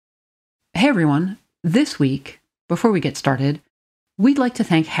Hey everyone, this week, before we get started, we'd like to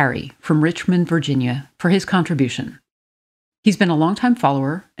thank Harry from Richmond, Virginia, for his contribution. He's been a longtime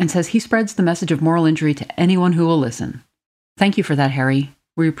follower and says he spreads the message of moral injury to anyone who will listen. Thank you for that, Harry.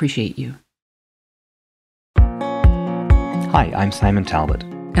 We appreciate you. Hi, I'm Simon Talbot.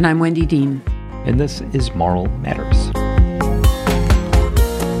 And I'm Wendy Dean. And this is Moral Matters.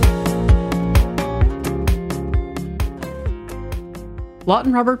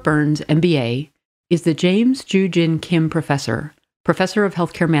 Lawton Robert Burns, MBA, is the James Ju Jin Kim Professor of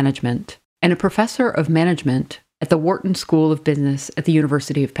Healthcare Management, and a Professor of Management at the Wharton School of Business at the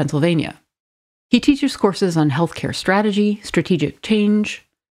University of Pennsylvania. He teaches courses on healthcare strategy, strategic change,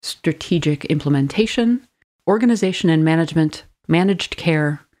 strategic implementation, organization and management, managed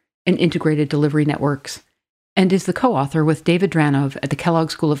care, and integrated delivery networks, and is the co-author with David Dranov at the Kellogg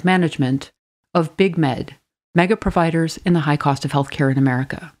School of Management of Big Med, Mega Providers in the High Cost of Healthcare in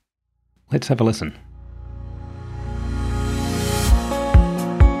America. Let's have a listen.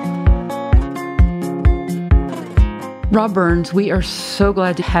 Rob Burns, we are so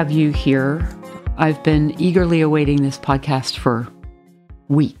glad to have you here. I've been eagerly awaiting this podcast for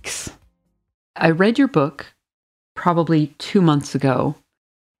weeks. I read your book probably 2 months ago,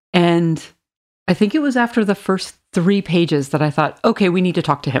 and I think it was after the first 3 pages that I thought, okay, we need to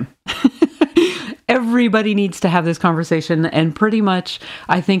talk to him. Everybody needs to have this conversation, and pretty much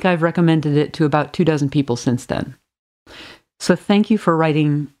I think I've recommended it to about 24 people since then. So thank you for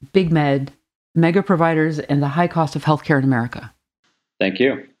writing Big Med, Mega Providers and the High Cost of Healthcare in America. Thank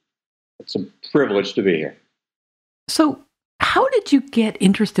you. It's a privilege to be here. So how did you get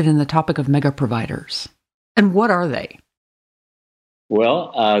interested in the topic of mega providers? And what are they?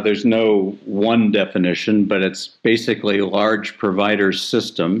 Well, there's no one definition, but it's basically large provider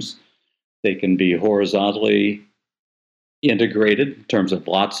systems. They can be horizontally integrated in terms of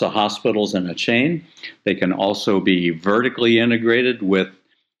lots of hospitals in a chain. They can also be vertically integrated with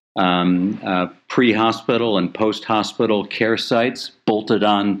pre-hospital and post-hospital care sites bolted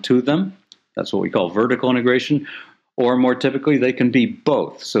on to them. That's what we call vertical integration. Or more typically, they can be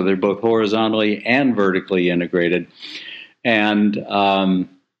both. So they're both horizontally and vertically integrated. And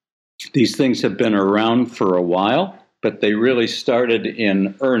these things have been around for a while, but they really started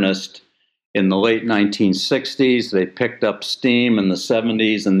in earnest in the late 1960s. They picked up steam in the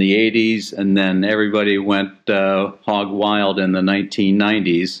 70s and the 80s, and then everybody went hog wild in the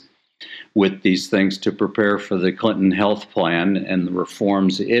 1990s with these things to prepare for the Clinton health plan and the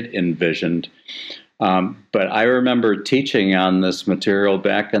reforms it envisioned. But I remember teaching on this material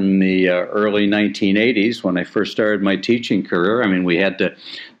back in the early 1980s when I first started my teaching career. I mean, we had to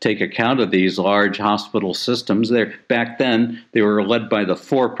take account of these large hospital systems. Back then, they were led by the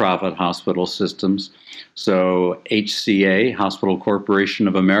for-profit hospital systems. So HCA, Hospital Corporation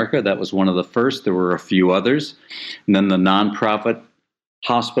of America, that was one of the first. There were a few others. And then the nonprofit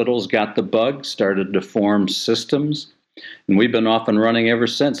hospitals got the bug, started to form systems. And we've been off and running ever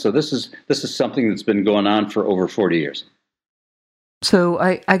since. So this is something that's been going on for over 40 years. So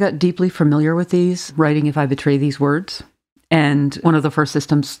I got deeply familiar with these, writing If I Betray These Words. And one of the first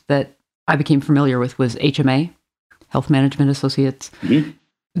systems that I became familiar with was HMA, Health Management Associates. Mm-hmm.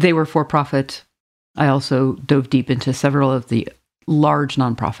 They were for-profit. I also dove deep into several of the large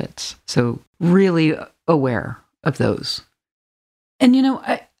nonprofits. So really aware of those. And, you know,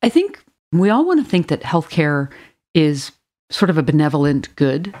 I think we all want to think that healthcare is sort of a benevolent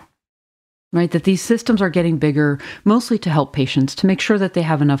good, right? That these systems are getting bigger, mostly to help patients, to make sure that they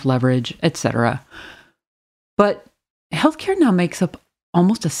have enough leverage, etc. But healthcare now makes up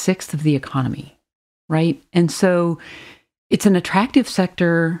almost 1/6 of the economy, right? And so it's an attractive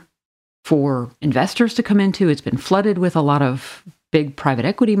sector for investors to come into. It's been flooded with a lot of big private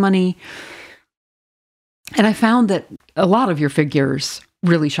equity money. And I found that a lot of your figures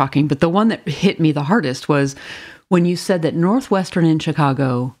really shocking, but the one that hit me the hardest was when you said that Northwestern in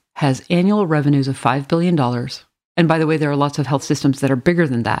Chicago has annual revenues of $5 billion. And by the way, there are lots of health systems that are bigger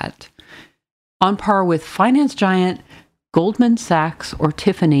than that, on par with finance giant Goldman Sachs or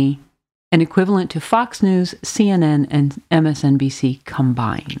Tiffany, and equivalent to Fox News, CNN, and MSNBC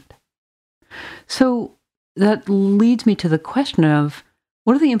combined. So that leads me to the question of,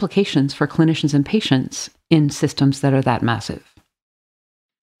 what are the implications for clinicians and patients in systems that are that massive?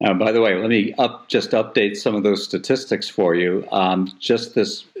 By the way, let me just update some of those statistics for you. Just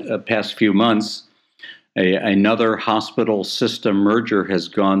this past few months, another hospital system merger has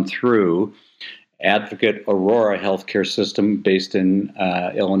gone through. Advocate Aurora Healthcare System, based in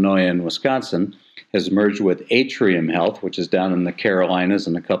Illinois and Wisconsin, has merged with Atrium Health, which is down in the Carolinas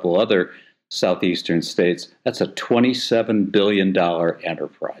and a couple other southeastern states. That's a $27 billion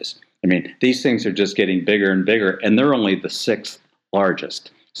enterprise. I mean, these things are just getting bigger and bigger, and they're only the sixth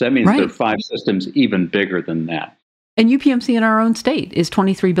largest. So that means there are Right. 5 systems even bigger than that. And UPMC in our own state is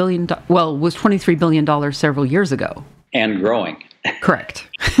 $23 billion, was $23 billion several years ago. And growing. Correct.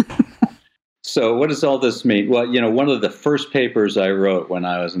 So what does all this mean? Well, one of the first papers I wrote when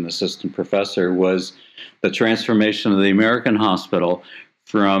I was an assistant professor was the transformation of the American hospital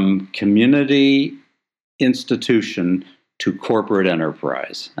from community institution to corporate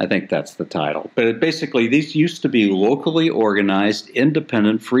enterprise. I think that's the title. But basically, these used to be locally organized,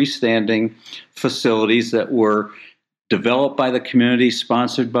 independent, freestanding facilities that were developed by the community,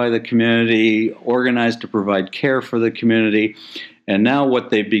 sponsored by the community, organized to provide care for the community. And now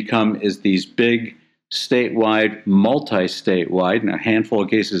what they've become is these big statewide, multi-statewide, in a handful of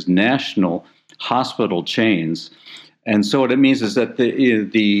cases, national hospital chains. And so what it means is that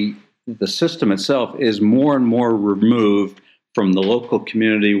the system itself is more and more removed from the local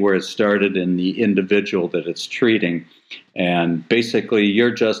community where it started and the individual that it's treating. And basically,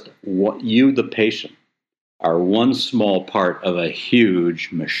 you, the patient, are one small part of a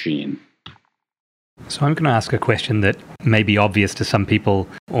huge machine. So I'm going to ask a question that may be obvious to some people,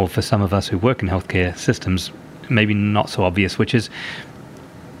 or for some of us who work in healthcare systems, maybe not so obvious, which is,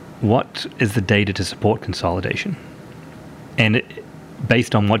 what is the data to support consolidation? And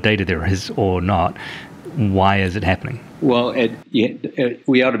based on what data there is or not, why is it happening? Well,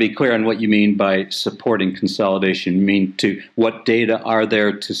 we ought to be clear on what you mean by supporting consolidation. You mean what data are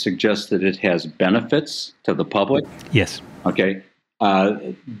there to suggest that it has benefits to the public? Yes. Okay.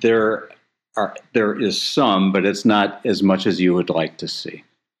 There is some, but it's not as much as you would like to see.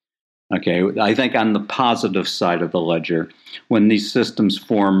 Okay, I think on the positive side of the ledger, when these systems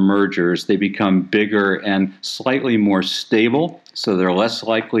form mergers, they become bigger and slightly more stable, so they're less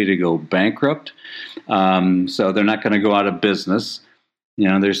likely to go bankrupt. So they're not going to go out of business.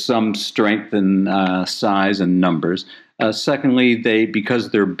 There's some strength in size and numbers. Secondly, because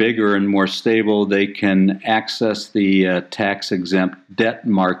they're bigger and more stable, they can access the tax-exempt debt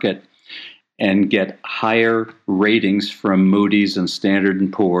market and get higher ratings from Moody's and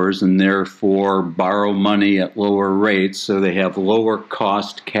Standard & Poor's, and therefore borrow money at lower rates, so they have lower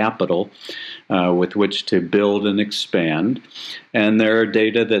cost capital with which to build and expand. And there are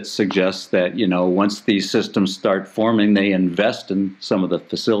data that suggests that, once these systems start forming, they invest in some of the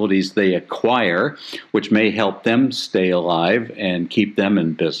facilities they acquire, which may help them stay alive and keep them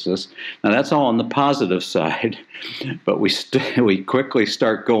in business. Now, that's all on the positive side, but we quickly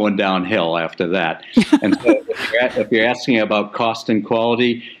start going downhill after that. And so if you're asking about cost and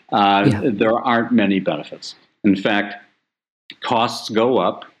quality, there aren't many benefits. In fact, costs go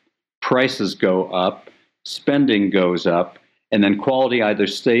up, prices go up, spending goes up, and then quality either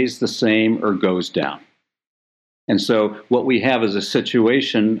stays the same or goes down. And so what we have is a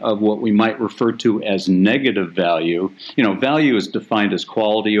situation of what we might refer to as negative value. Value is defined as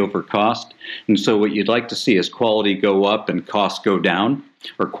quality over cost. And so what you'd like to see is quality go up and costs go down,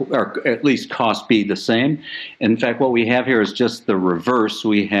 or at least costs be the same. In fact, what we have here is just the reverse.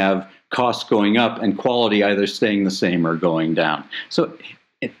 We have costs going up and quality either staying the same or going down. So,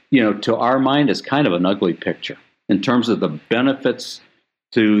 to our mind, it's kind of an ugly picture in terms of the benefits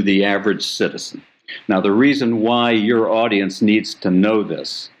to the average citizen. Now, the reason why your audience needs to know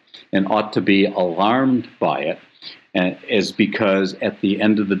this and ought to be alarmed by it is because at the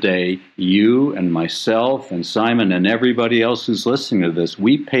end of the day, you and myself and Simon and everybody else who's listening to this,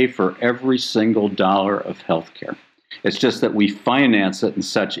 we pay for every single dollar of healthcare. It's just that we finance it in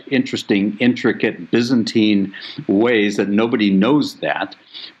such interesting, intricate, Byzantine ways that nobody knows that.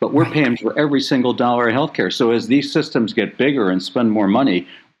 But we're paying for every single dollar of healthcare. So as these systems get bigger and spend more money,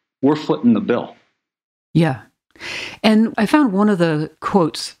 we're footing the bill. Yeah. And I found one of the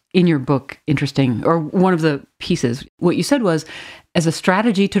quotes in your book interesting, or one of the pieces. What you said was, as a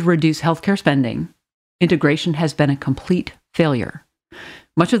strategy to reduce healthcare spending, integration has been a complete failure.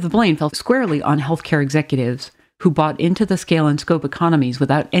 Much of the blame fell squarely on healthcare executives who bought into the scale and scope economies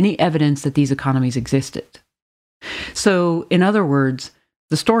without any evidence that these economies existed. So, in other words,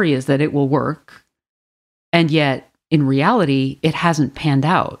 the story is that it will work, and yet, in reality, it hasn't panned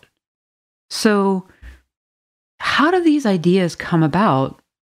out. So, how do these ideas come about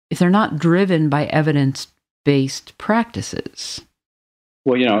if they're not driven by evidence-based practices?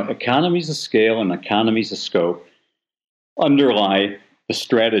 Well, economies of scale and economies of scope underlie the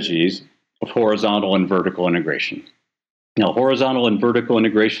strategies of horizontal and vertical integration. Now, horizontal and vertical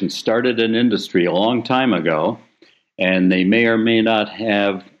integration started in industry a long time ago, and they may or may not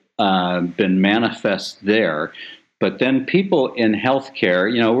have been manifest there. But then people in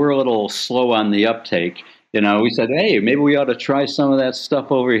healthcare, we're a little slow on the uptake, We said, hey, maybe we ought to try some of that stuff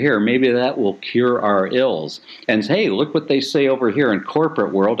over here. Maybe that will cure our ills. And hey, look what they say over here in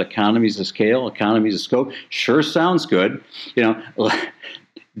corporate world, economies of scale, economies of scope. Sure sounds good.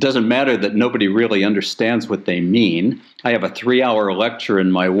 Doesn't matter that nobody really understands what they mean. I have a 3-hour lecture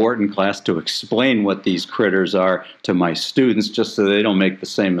in my Wharton class to explain what these critters are to my students, just so they don't make the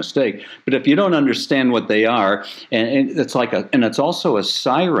same mistake. But if you don't understand what they are, and it's also a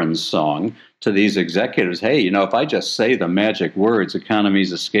siren song to these executives. Hey, if I just say the magic words,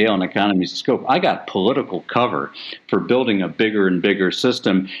 economies of scale and economies of scope, I got political cover for building a bigger and bigger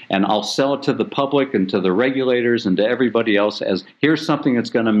system, and I'll sell it to the public and to the regulators and to everybody else as here's something that's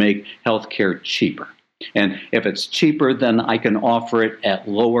going to make healthcare cheaper. And if it's cheaper, then I can offer it at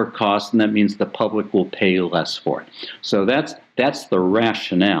lower cost, and that means the public will pay less for it. So that's the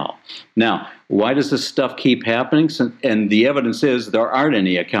rationale. Now, why does this stuff keep happening? And the evidence is there aren't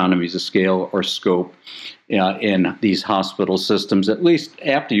any economies of scale or scope in these hospital systems, at least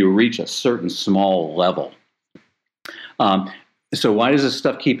after you reach a certain small level. So why does this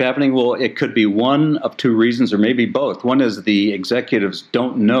stuff keep happening? Well, it could be one of two reasons, or maybe both. One is the executives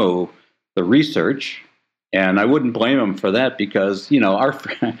don't know the research. And I wouldn't blame them for that because,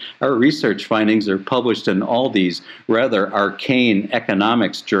 our research findings are published in all these rather arcane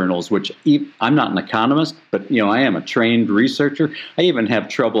economics journals, which I'm not an economist, but, I am a trained researcher. I even have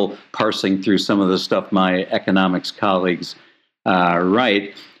trouble parsing through some of the stuff my economics colleagues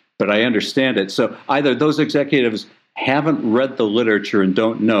write, but I understand it. So either those executives haven't read the literature and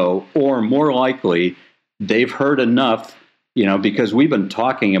don't know, or more likely, they've heard enough. Because we've been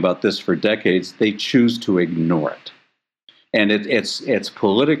talking about this for decades, they choose to ignore it. And it's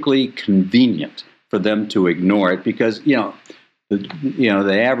politically convenient for them to ignore it because, the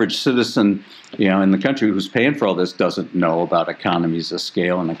average citizen, in the country who's paying for all this doesn't know about economies of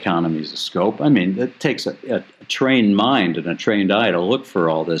scale and economies of scope. I mean, it takes a trained mind and a trained eye to look for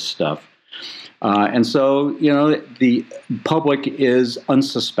all this stuff. And so, the public is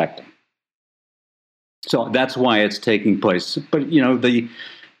unsuspecting. So that's why it's taking place. But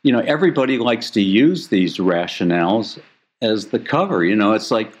everybody likes to use these rationales as the cover.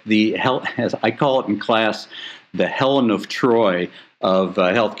 It's like as I call it in class, the Helen of Troy of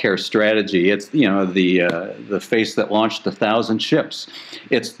healthcare strategy. It's the face that launched 1,000 ships.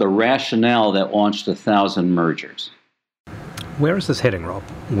 It's the rationale that launched 1,000 mergers. Where is this heading, Rob?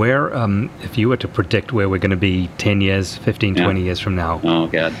 Where, if you were to predict where we're going to be 10 years, 15, 20 years from now? Oh,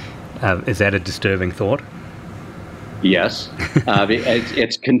 God. Is that a disturbing thought? Yes,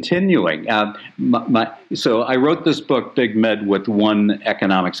 it's continuing. So I wrote this book, Big Med, with one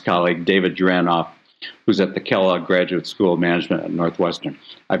economics colleague, David Dranoff, who's at the Kellogg Graduate School of Management at Northwestern.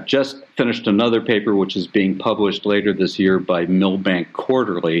 I've just finished another paper, which is being published later this year by Milbank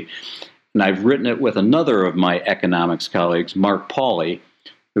Quarterly, and I've written it with another of my economics colleagues, Mark Pauly,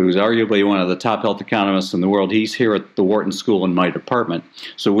 who's arguably one of the top health economists in the world. He's here at the Wharton School in my department.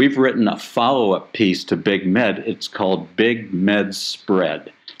 So we've written a follow-up piece to Big Med. It's called Big Med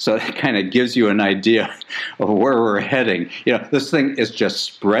Spread. So it kind of gives you an idea of where we're heading. This thing is just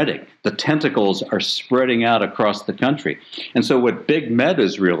spreading. The tentacles are spreading out across the country. And so what Big Med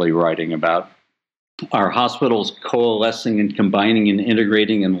is really writing about are hospitals coalescing and combining and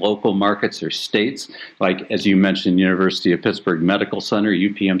integrating in local markets or states, like, as you mentioned, University of Pittsburgh Medical Center,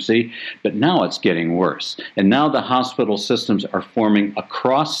 UPMC, but now it's getting worse. And now the hospital systems are forming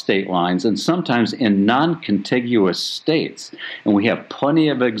across state lines and sometimes in non-contiguous states. And we have plenty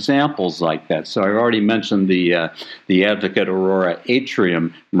of examples like that. So I already mentioned the Advocate Aurora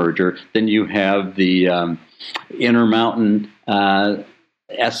Atrium merger. Then you have the Intermountain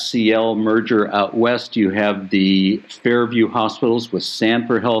SCL merger out west. You have the Fairview Hospitals with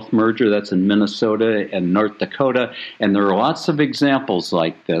Sanford Health merger. That's in Minnesota and North Dakota. And there are lots of examples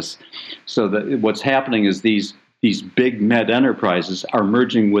like this. So what's happening is these big med enterprises are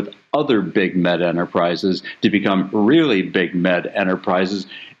merging with other big med enterprises to become really big med enterprises.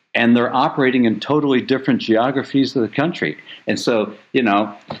 And they're operating in totally different geographies of the country. And so,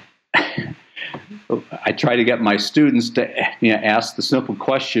 I try to get my students to ask the simple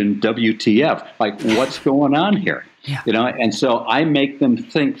question, WTF, like what's going on here? Yeah. And so I make them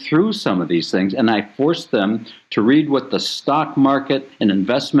think through some of these things, and I force them to read what the stock market and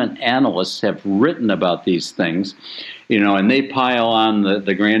investment analysts have written about these things, and they pile on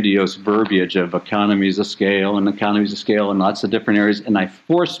the grandiose verbiage of economies of scale and lots of different areas, and I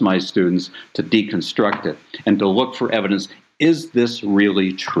force my students to deconstruct it and to look for evidence. Is this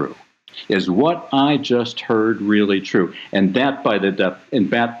really true? Is what I just heard really true? And that, by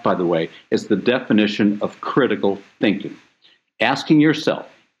the way, is the definition of critical thinking. Asking yourself,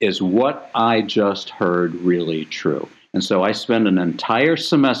 is what I just heard really true? And so I spent an entire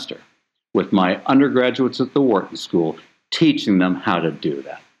semester with my undergraduates at the Wharton School teaching them how to do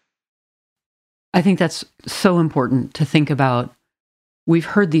that. I think that's so important to think about. We've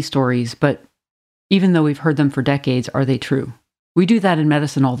heard these stories, but even though we've heard them for decades, are they true? We do that in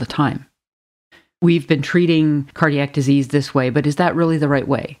medicine all the time. We've been treating cardiac disease this way, but is that really the right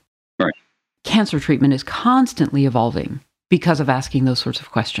way? Right. Cancer treatment is constantly evolving because of asking those sorts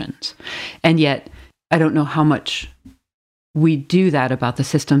of questions. And yet, I don't know how much we do that about the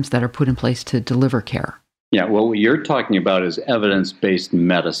systems that are put in place to deliver care. Yeah, well, what you're talking about is evidence-based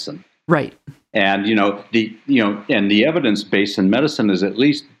medicine. Right. And the evidence base in medicine is at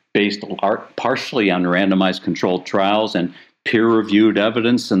least based partially on randomized controlled trials and peer-reviewed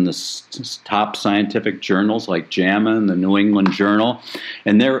evidence in the top scientific journals like JAMA and the New England Journal,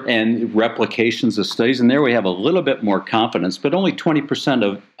 and replications of studies. And there we have a little bit more confidence, but only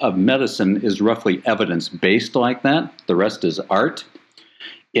 20% of medicine is roughly evidence-based like that. The rest is art.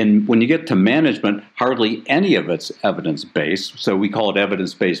 And when you get to management, hardly any of it's evidence-based, so we call it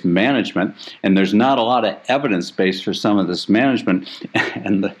evidence-based management, and there's not a lot of evidence-based for some of this management,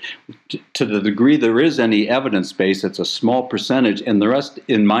 and to the degree there is any evidence-based, it's a small percentage, and the rest,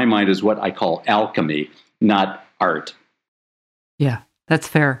 in my mind, is what I call alchemy, not art. Yeah, that's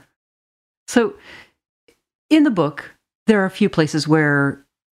fair. So, in the book, there are a few places where,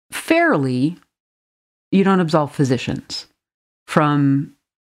 fairly, you don't absolve physicians from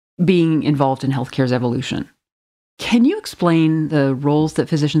being involved in healthcare's evolution. Can you explain the roles that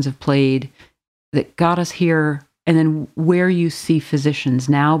physicians have played that got us here, and then where you see physicians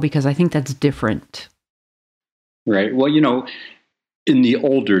now? Because I think that's different. Right. Well, in the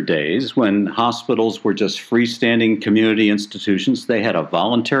older days, when hospitals were just freestanding community institutions, they had a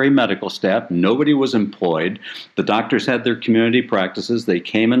voluntary medical staff. Nobody was employed. The doctors had their community practices. They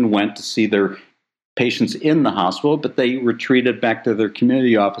came and went to see their patients in the hospital, but they retreated back to their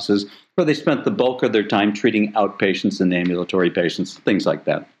community offices where they spent the bulk of their time treating outpatients and ambulatory patients, things like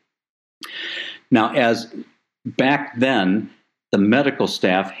that. Now, as back then, the medical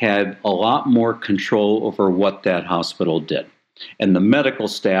staff had a lot more control over what that hospital did. And the medical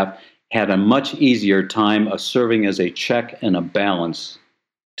staff had a much easier time of serving as a check and a balance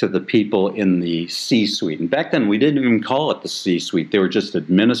to the people in the C-suite. And back then, we didn't even call it the C-suite. They were just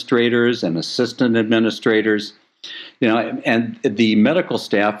administrators and assistant administrators. And the medical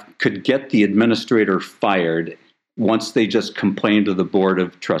staff could get the administrator fired once they just complained to the board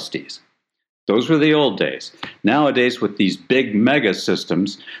of trustees. Those were the old days. Nowadays, with these big mega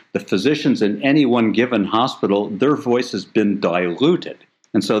systems, the physicians in any one given hospital, their voice has been diluted.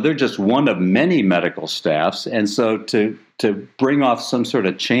 And so they're just one of many medical staffs. And so to bring off some sort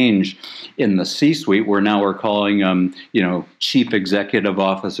of change in the C-suite, where now we're calling them, chief executive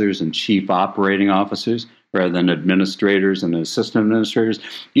officers and chief operating officers rather than administrators and assistant administrators,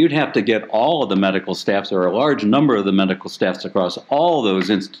 you'd have to get all of the medical staffs or a large number of the medical staffs across all those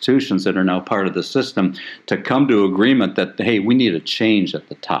institutions that are now part of the system to come to agreement that, hey, we need a change at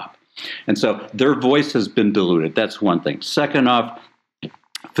the top. And so their voice has been diluted. That's one thing. Second off,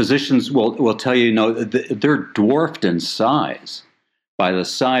 physicians will tell you, they're dwarfed in size by the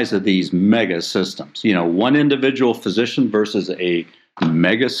size of these mega systems. One individual physician versus a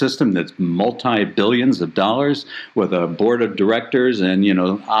mega system that's multi-billions of dollars with a board of directors and,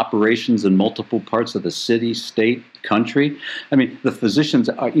 operations in multiple parts of the city, state, country. I mean, the physicians,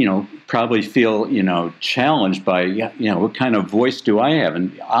 probably feel, challenged by, what kind of voice do I have?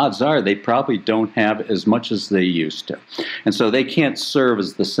 And odds are they probably don't have as much as they used to. And so they can't serve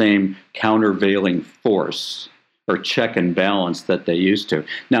as the same countervailing force or check and balance that they used to.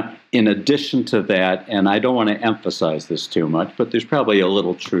 Now, in addition to that, and I don't want to emphasize this too much, but there's probably a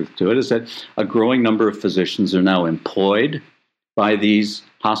little truth to it, is that a growing number of physicians are now employed by these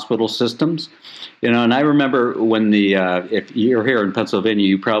hospital systems. And I remember when if you're here in Pennsylvania,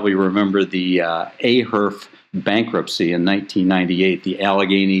 you probably remember the AHRF bankruptcy in 1998, the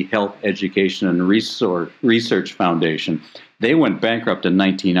Allegheny Health Education and Research Foundation. They went bankrupt in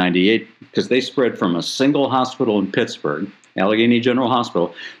 1998 because they spread from a single hospital in Pittsburgh, Allegheny General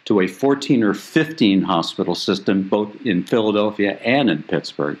Hospital, to a 14 or 15 hospital system, both in Philadelphia and in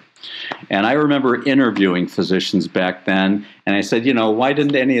Pittsburgh. And I remember interviewing physicians back then, and I said, why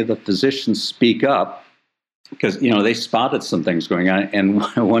didn't any of the physicians speak up? Because, they spotted some things going on. And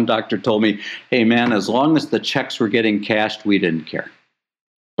one doctor told me, hey, man, as long as the checks were getting cashed, we didn't care.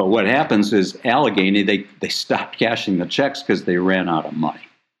 But what happens is Allegheny, they stopped cashing the checks because they ran out of money.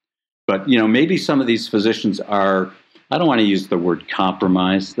 But, maybe some of these physicians are, I don't want to use the word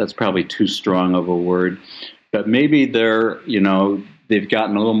compromise. That's probably too strong of a word. But maybe they're they've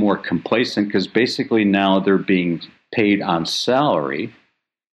gotten a little more complacent because basically now they're being paid on salary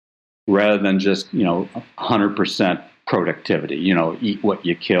rather than just, 100% productivity, eat what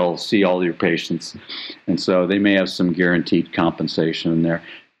you kill, see all your patients. And so they may have some guaranteed compensation in there.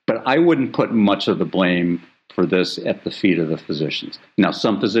 But I wouldn't put much of the blame for this at the feet of the physicians. Now,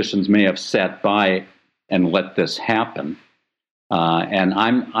 some physicians may have sat by and let this happen. And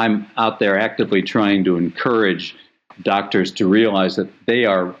I'm out there actively trying to encourage doctors to realize that they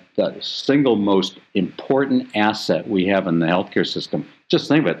are the single most important asset we have in the healthcare system. Just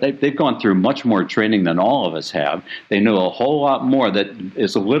think of it. They've gone through much more training than all of us have. They know a whole lot more that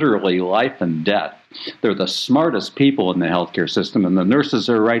is literally life and death. They're the smartest people in the healthcare system, and the nurses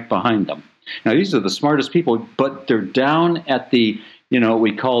are right behind them. Now, these are the smartest people, but they're down at the,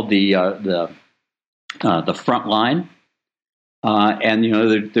 we call the front line.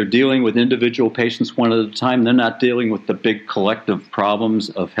 And they're dealing with individual patients one at a time. They're not dealing with the big collective problems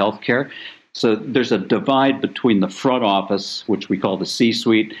of healthcare. So there's a divide between the front office, which we call the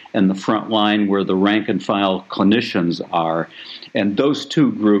C-suite, and the front line where the rank and file clinicians are. And those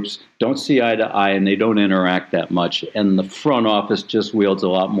two groups don't see eye to eye, and they don't interact that much. And the front office just wields a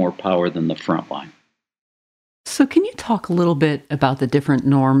lot more power than the front line. So can you talk a little bit about the different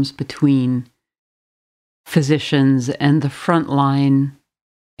norms between physicians and the front line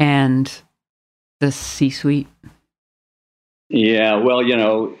and the C-suite? Yeah, well,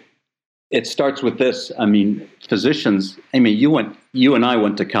 it starts with this. I mean, physicians. I mean, you and I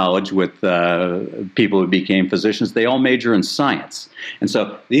went to college with people who became physicians. They all major in science, and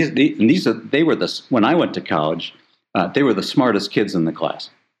so when I went to college, they were the smartest kids in the class.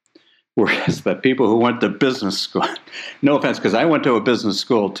 Whereas the people who went to business school, no offense, because I went to a business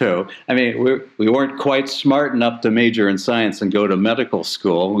school too. I mean, we weren't quite smart enough to major in science and go to medical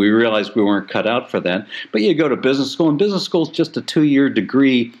school. We realized we weren't cut out for that. But you go to business school, and business school is just a 2-year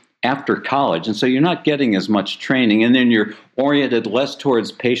degree after college. And so you're not getting as much training. And then you're oriented less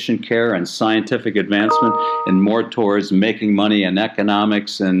towards patient care and scientific advancement and more towards making money and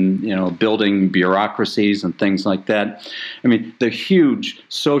economics and, building bureaucracies and things like that. I mean, the huge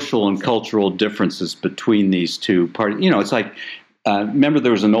social and cultural differences between these two parties. It's like, remember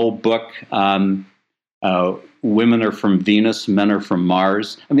there was an old book, Women Are From Venus, Men Are From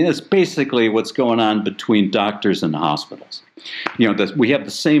Mars. I mean, that's basically what's going on between doctors and hospitals. We have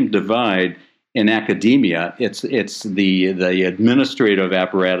the same divide in academia. It's the administrative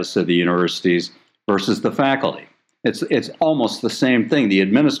apparatus of the universities versus the faculty. It's almost the same thing. The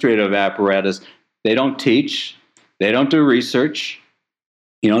administrative apparatus, they don't teach, they don't do research.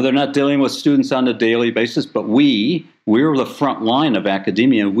 They're not dealing with students on a daily basis, but we're the front line of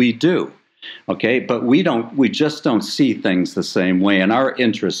academia, and we do. Okay, but we just don't see things the same way, and our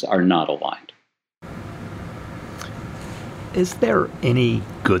interests are not aligned. Is there any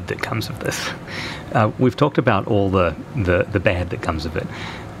good that comes of this? We've talked about all the bad that comes of it,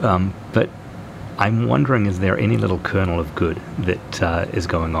 but I'm wondering, is there any little kernel of good that is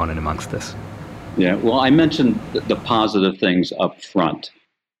going on in amongst this? Yeah, well, I mentioned the positive things up front,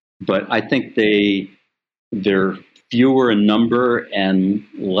 but I think they're fewer in number and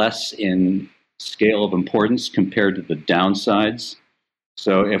less in scale of importance compared to the downsides.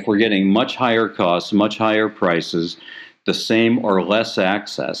 So if we're getting much higher costs, much higher prices, the same or less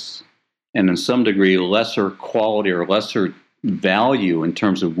access, and in some degree lesser quality or lesser value in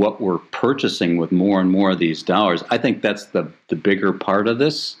terms of what we're purchasing with more and more of these dollars, I think that's the bigger part of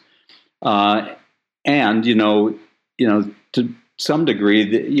this. And to some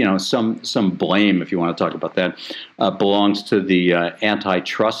degree, some blame, if you want to talk about that, belongs to the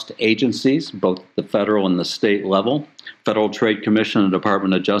antitrust agencies, both the federal and the state level. Federal Trade Commission and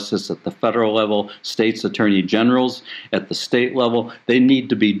Department of Justice at the federal level, states' attorney generals at the state level. They need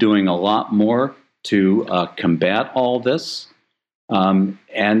to be doing a lot more to combat all this. And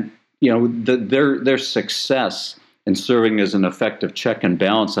their success in serving as an effective check and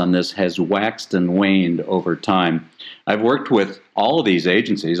balance on this has waxed and waned over time. I've worked with all of these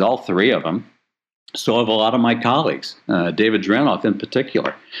agencies, all three of them. So have a lot of my colleagues, David Dranoff in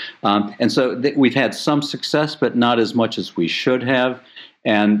particular. And so we've had some success, but not as much as we should have.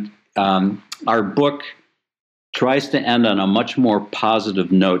 And our book tries to end on a much more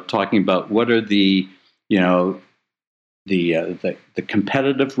positive note, talking about what are the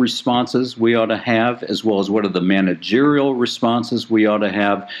competitive responses we ought to have, as well as what are the managerial responses we ought to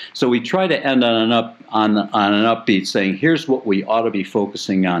have. So we try to end on an upbeat, saying, here's what we ought to be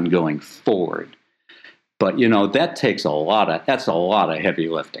focusing on going forward. But, that takes that's a lot of heavy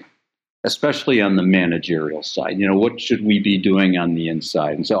lifting, especially on the managerial side. What should we be doing on the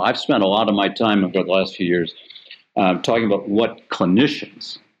inside? And so I've spent a lot of my time over the last few years talking about what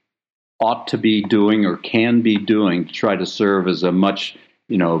clinicians ought to be doing or can be doing to try to serve as a much,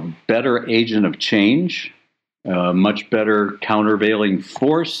 better agent of change, much better countervailing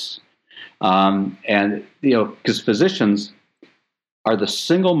force. Because physicians are the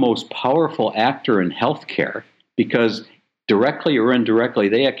single most powerful actor in healthcare, because directly or indirectly,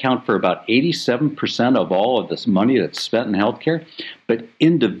 they account for about 87% of all of this money that's spent in healthcare. But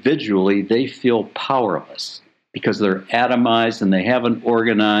individually, they feel powerless because they're atomized and they haven't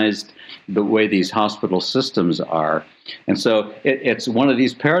organized the way these hospital systems are. And so it's one of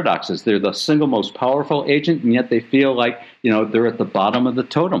these paradoxes. They're the single most powerful agent, and yet they feel like, they're at the bottom of the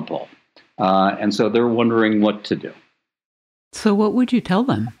totem pole. And so they're wondering what to do. So what would you tell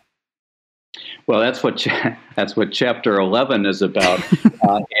them? Well, that's what Chapter 11 is about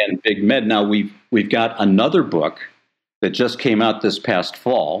in Big Med. Now, we've got another book that just came out this past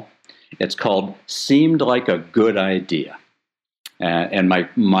fall. It's called Seemed Like a Good Idea. And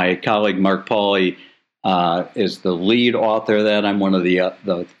my colleague, Mark Pauly, is the lead author of that. I'm one of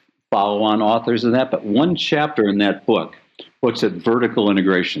the follow-on authors of that. But one chapter in that book looks at vertical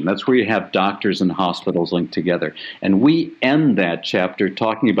integration. That's where you have doctors and hospitals linked together. And we end that chapter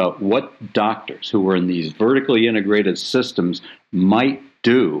talking about what doctors who are in these vertically integrated systems might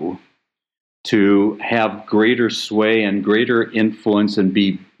do to have greater sway and greater influence and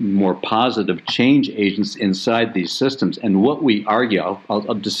be more positive change agents inside these systems. And what we argue,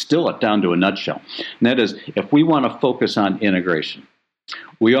 I'll distill it down to a nutshell. And that is, if we want to focus on integration,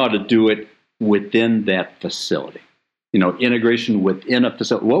 we ought to do it within that facility. Integration within a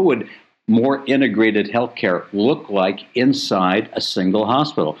facility. What would more integrated healthcare look like inside a single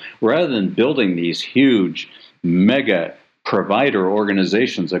hospital? Rather than building these huge mega provider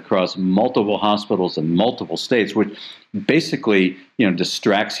organizations across multiple hospitals in multiple states, which basically,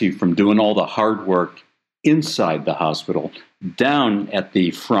 distracts you from doing all the hard work inside the hospital, down at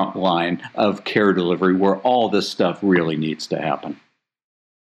the front line of care delivery, where all this stuff really needs to happen.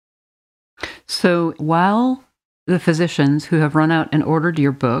 So while the physicians who have run out and ordered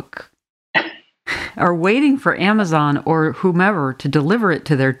your book are waiting for Amazon or whomever to deliver it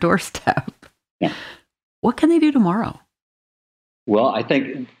to their doorstep, what can they do tomorrow? Well, I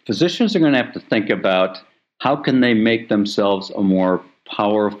think physicians are going to have to think about how can they make themselves a more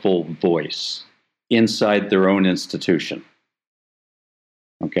powerful voice inside their own institution.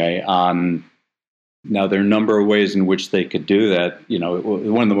 Okay. Now, there are a number of ways in which they could do that.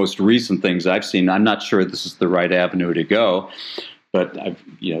 One of the most recent things I've seen, I'm not sure this is the right avenue to go, but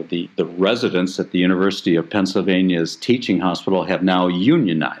the residents at the University of Pennsylvania's teaching hospital have now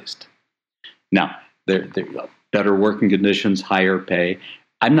unionized. Now, they're better working conditions, higher pay.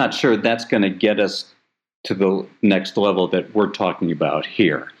 I'm not sure that's going to get us to the next level that we're talking about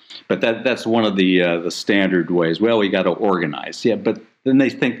here. But that's one of the standard ways. Well, we got to organize. Yeah, but then they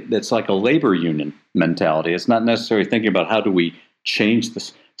think it's like a labor union mentality. It's not necessarily thinking about how do we change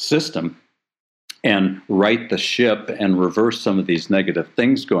the system and right the ship and reverse some of these negative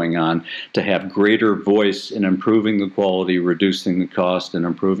things going on to have greater voice in improving the quality, reducing the cost, and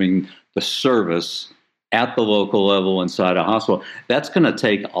improving the service at the local level inside a hospital. That's going to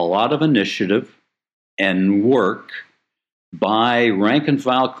take a lot of initiative and work by rank and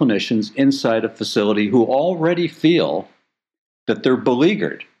file clinicians inside a facility who already feel that they're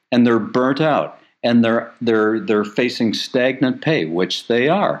beleaguered and they're burnt out and they're facing stagnant pay, which they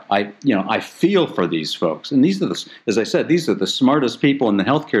are. I feel for these folks, and these are as I said, these are the smartest people in the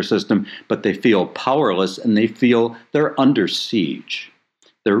healthcare system, but they feel powerless and they feel they're under siege.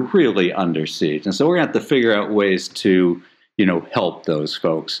 They're really under siege, and so we're going to have to figure out ways to help those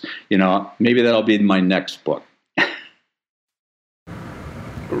folks. Maybe that'll be my next book.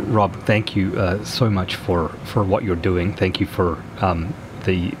 Rob, thank you so much for what you're doing. Thank you for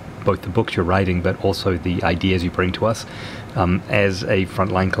both the books you're writing, but also the ideas you bring to us. As a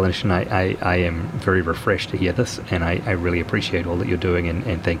frontline clinician, I am very refreshed to hear this, and I really appreciate all that you're doing,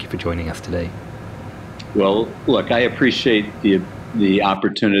 and thank you for joining us today. Well, look, I appreciate the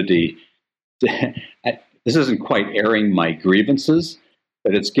opportunity. This isn't quite airing my grievances,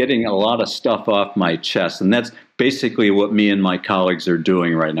 but it's getting a lot of stuff off my chest. And that's basically what me and my colleagues are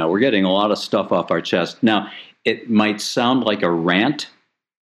doing right now. We're getting a lot of stuff off our chest. Now, it might sound like a rant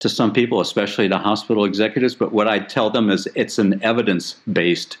to some people, especially to hospital executives, but what I tell them is it's an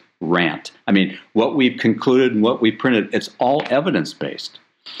evidence-based rant. I mean, what we've concluded and what we printed, it's all evidence-based.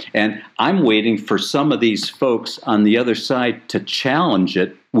 And I'm waiting for some of these folks on the other side to challenge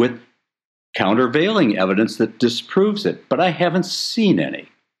it with countervailing evidence that disproves it, but I haven't seen any.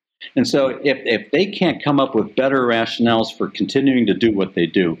 And so if they can't come up with better rationales for continuing to do what they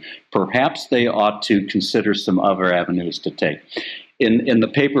do, perhaps they ought to consider some other avenues to take. In the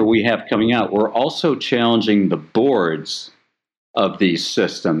paper we have coming out, we're also challenging the boards of these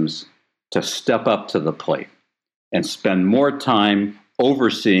systems to step up to the plate and spend more time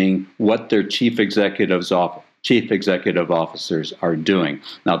overseeing what their chief executive officers are doing.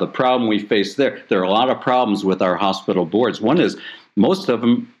 Now, the problem we face there are a lot of problems with our hospital boards. One is most of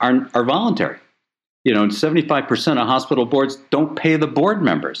them are voluntary. 75% of hospital boards don't pay the board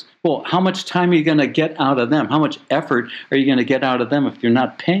members. Well, how much time are you going to get out of them? How much effort are you going to get out of them if you're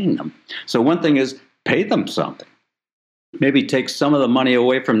not paying them? So one thing is pay them something. Maybe take some of the money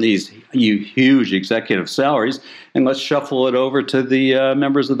away from these huge executive salaries and let's shuffle it over to the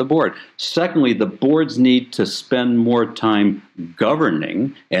members of the board. Secondly, the boards need to spend more time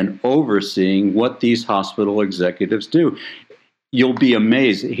governing and overseeing what these hospital executives do. You'll be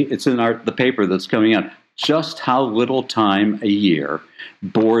amazed. It's in the paper that's coming out, just how little time a year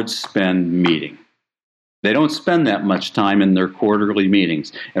boards spend meeting. They don't spend that much time in their quarterly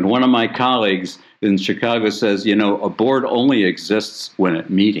meetings. And one of my colleagues in Chicago says, a board only exists when it's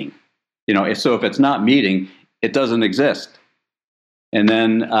meeting. So if it's not meeting, it doesn't exist. And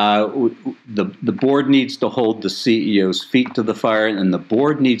then the board needs to hold the CEO's feet to the fire, and the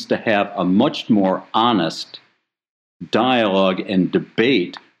board needs to have a much more honest dialogue and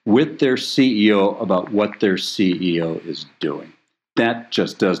debate with their CEO about what their CEO is doing. That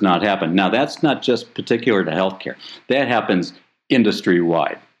just does not happen. Now, that's not just particular to healthcare. That happens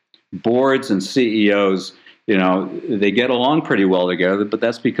industry-wide. Boards and CEOs, they get along pretty well together, but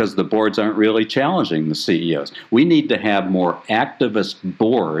that's because the boards aren't really challenging the CEOs. We need to have more activist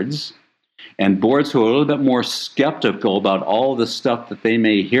boards and boards who are a little bit more skeptical about all the stuff that they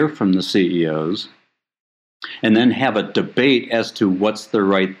may hear from the CEOs, and then have a debate as to what's the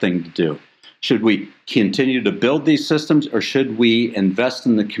right thing to do. Should we continue to build these systems, or should we invest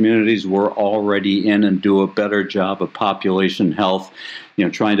in the communities we're already in and do a better job of population health,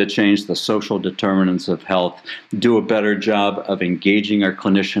 trying to change the social determinants of health, do a better job of engaging our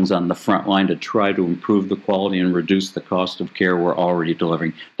clinicians on the front line to try to improve the quality and reduce the cost of care we're already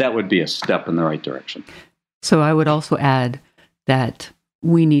delivering? That would be a step in the right direction. So I would also add that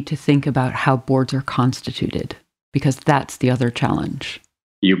we need to think about how boards are constituted, because that's the other challenge.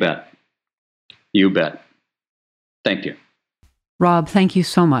 You bet. You bet. Thank you. Rob, thank you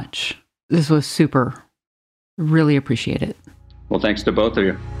so much. This was super. Really appreciate it. Well, thanks to both of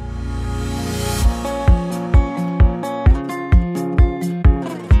you.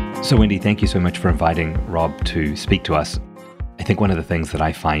 So, Wendy, thank you so much for inviting Rob to speak to us. I think one of the things that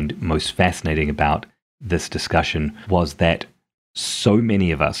I find most fascinating about this discussion was that so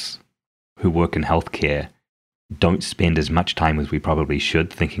many of us who work in healthcare don't spend as much time as we probably should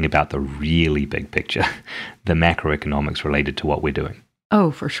thinking about the really big picture, the macroeconomics related to what we're doing.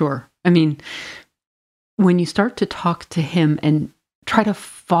 Oh, for sure. I mean, when you start to talk to him and try to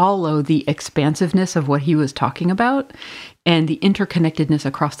follow the expansiveness of what he was talking about and the interconnectedness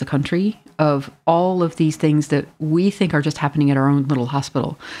across the country of all of these things that we think are just happening at our own little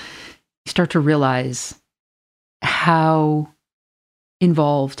hospital, you start to realize how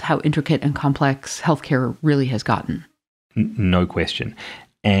involved, how intricate and complex healthcare really has gotten. No question.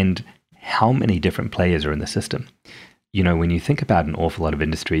 And how many different players are in the system? When you think about an awful lot of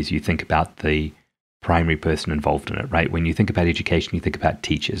industries, you think about the primary person involved in it, right? When you think about education, you think about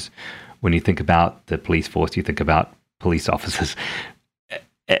teachers. When you think about the police force, you think about police officers.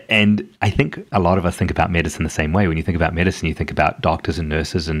 And I think a lot of us think about medicine the same way. When you think about medicine, you think about doctors and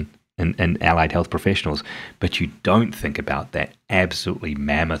nurses and allied health professionals, but you don't think about that absolutely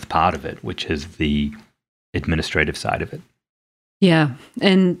mammoth part of it, which is the administrative side of it. Yeah.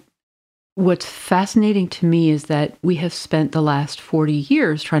 And what's fascinating to me is that we have spent the last 40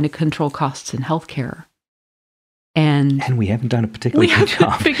 years trying to control costs in healthcare. And we haven't done a particularly good job. We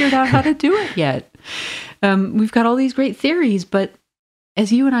haven't figured out how to do it yet. We've got all these great theories, but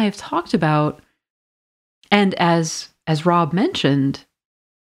as you and I have talked about, and as Rob mentioned,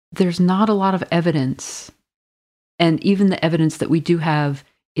 there's not a lot of evidence. And even the evidence that we do have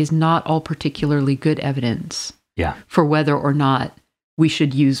is not all particularly good evidence for whether or not we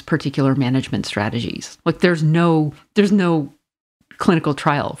should use particular management strategies. Like there's no clinical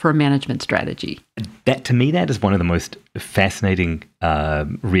trial for a management strategy. That, to me, that is one of the most fascinating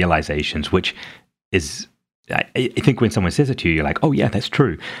realizations, which is, I think when someone says it to you, you're like, oh yeah, that's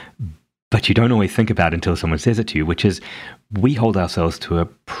true. But you don't always think about it until someone says it to you, which is we hold ourselves to a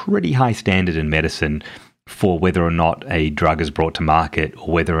pretty high standard in medicine for whether or not a drug is brought to market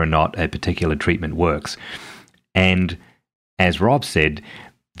or whether or not a particular treatment works. And as Rob said,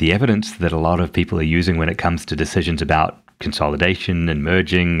 the evidence that a lot of people are using when it comes to decisions about consolidation and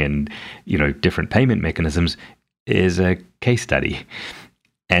merging and, different payment mechanisms is a case study.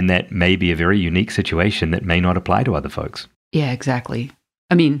 And that may be a very unique situation that may not apply to other folks. Yeah, exactly.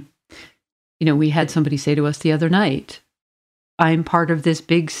 I mean, we had somebody say to us the other night, I'm part of this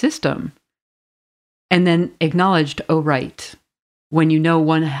big system. And then acknowledged, oh, right. When you know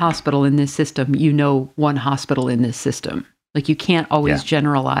one hospital in this system, you know one hospital in this system. Like you can't always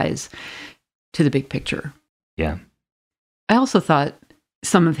generalize to the big picture. Yeah. I also thought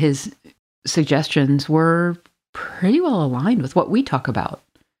some of his suggestions were pretty well aligned with what we talk about.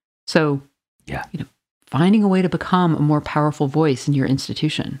 So, finding a way to become a more powerful voice in your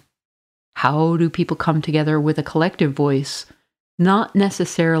institution. How do people come together with a collective voice, not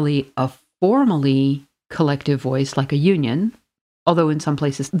necessarily a formally collective voice like a union, although in some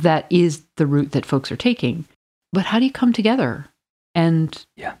places that is the route that folks are taking. But how do you come together and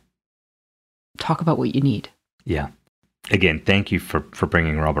talk about what you need? Yeah. Again, thank you for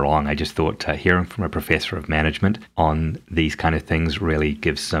bringing Robert along. I just thought hearing from a professor of management on these kind of things really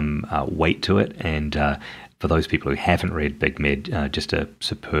gives some weight to it. And for those people who haven't read Big Med, just a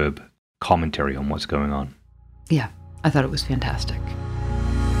superb commentary on what's going on. Yeah, I thought it was fantastic.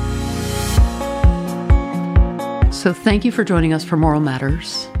 So thank you for joining us for Moral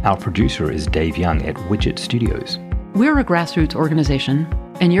Matters. Our producer is Dave Young at Widget Studios. We're a grassroots organization,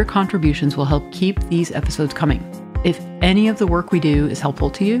 and your contributions will help keep these episodes coming. If any of the work we do is helpful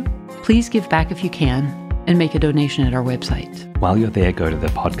to you, please give back if you can and make a donation at our website. While you're there, go to the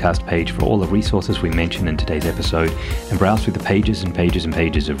podcast page for all the resources we mentioned in today's episode and browse through the pages and pages and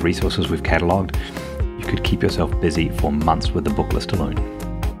pages of resources we've cataloged. You could keep yourself busy for months with the book list alone.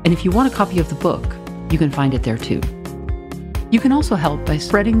 And if you want a copy of the book, you can find it there too. You can also help by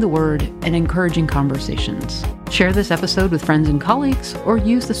spreading the word and encouraging conversations. Share this episode with friends and colleagues, or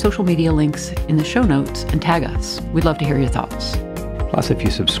use the social media links in the show notes and tag us. We'd love to hear your thoughts. Plus, if you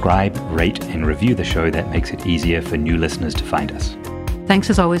subscribe, rate, and review the show, that makes it easier for new listeners to find us. Thanks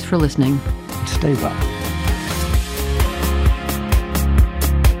as always for listening. Stay well.